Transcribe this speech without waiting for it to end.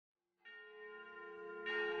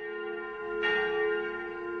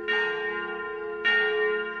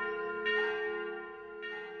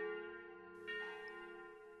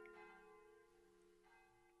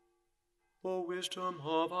wisdom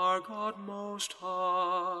of our God Most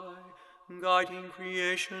High, guiding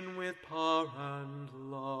creation with power and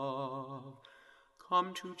love,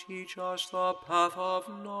 come to teach us the path of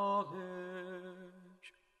knowledge.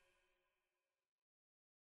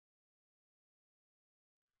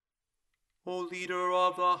 O leader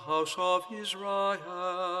of the house of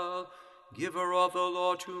Israel, giver of the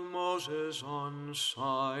law to Moses on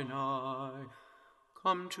Sinai,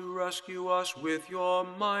 come to rescue us with your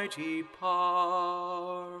mighty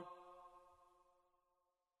power.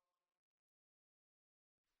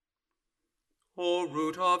 O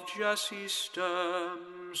root of Jesse's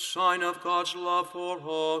stem, sign of God's love for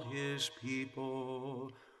all his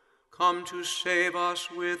people, come to save us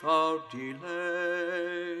without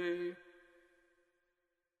delay.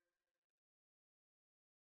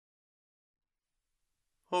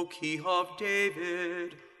 O key of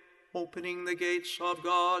David, opening the gates of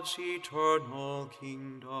God's eternal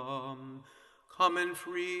kingdom, come and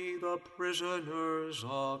free the prisoners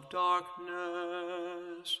of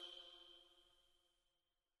darkness.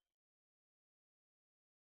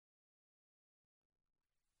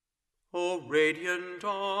 O radiant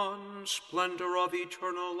dawn, splendor of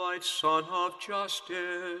eternal light, Son of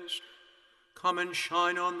justice, come and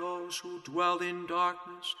shine on those who dwell in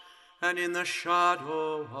darkness and in the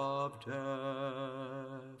shadow of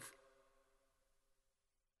death.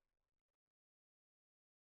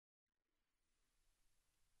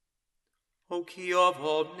 O key of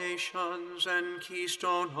all nations and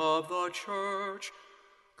keystone of the church,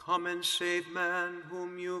 come and save man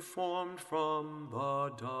whom you formed from the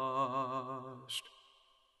dust.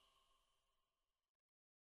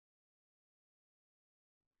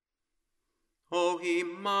 O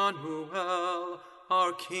Emmanuel,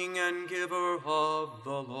 our King and giver of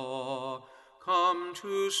the law, come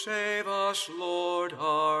to save us, Lord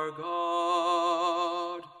our God.